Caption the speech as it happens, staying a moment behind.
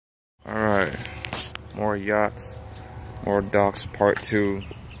More yachts, more docks, part 2.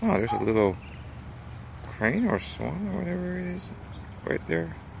 Oh, there's a little crane or swan or whatever it is right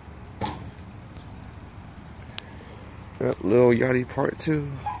there. That little yachty part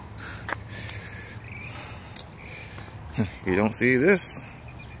 2. You don't see this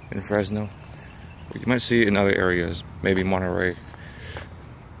in Fresno. You might see it in other areas, maybe Monterey.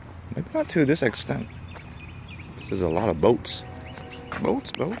 Maybe not to this extent. This is a lot of boats.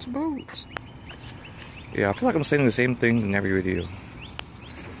 Boats, boats, boats. Yeah, I feel like I'm saying the same things in every video.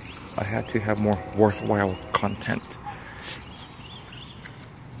 I had to have more worthwhile content.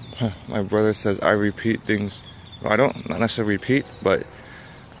 My brother says I repeat things. Well, I don't, not necessarily repeat, but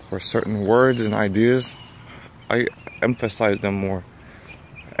for certain words and ideas, I emphasize them more.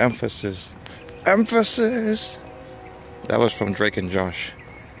 Emphasis. Emphasis! That was from Drake and Josh.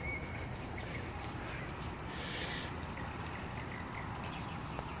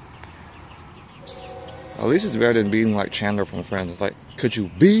 At least it's better than being like Chandler from Friends. It's like, could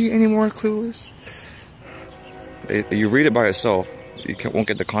you be any more clueless? You read it by itself, you won't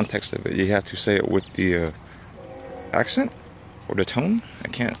get the context of it. You have to say it with the accent or the tone. I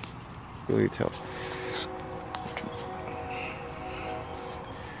can't really tell.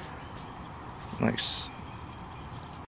 It's nice.